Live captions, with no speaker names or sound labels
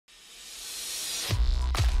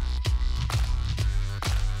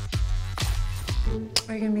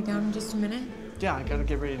you're gonna be down in just a minute? Yeah, I gotta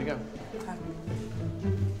get ready to go. Okay.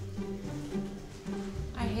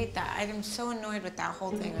 I hate that. I'm so annoyed with that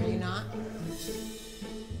whole thing. Are you not?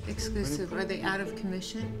 Exclusive. Are they out of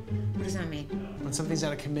commission? What does that mean? When something's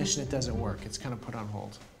out of commission, it doesn't work. It's kind of put on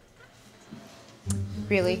hold.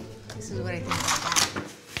 Really? This is what I think about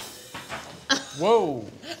that. Whoa!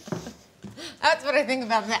 That's what I think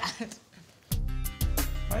about that.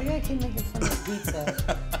 Why you gotta keep making fun of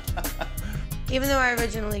pizza? Even though I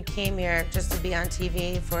originally came here just to be on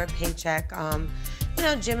TV for a paycheck, you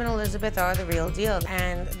know, Jim and Elizabeth are the real deal,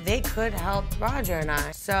 and they could help Roger and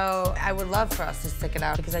I. So I would love for us to stick it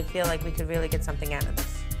out because I feel like we could really get something out of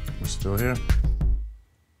this. We're still here.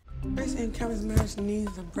 They're saying Kevin's marriage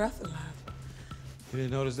needs a breathalyzer. You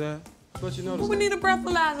didn't notice that? What you noticed? What we need a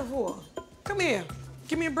breathalyzer for? Come here.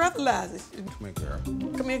 Give me a breathalyzer. Come here, girl.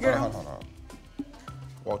 Come here, girl. Hold on.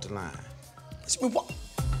 Walk the line.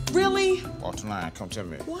 Really? Walk the line. Come to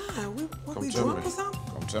me. Why? We to drunk me. or something?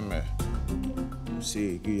 Come to me.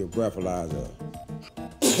 See, give you a breathalyzer.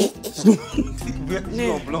 You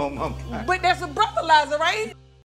gonna blow him up. But that's a breathalyzer, right?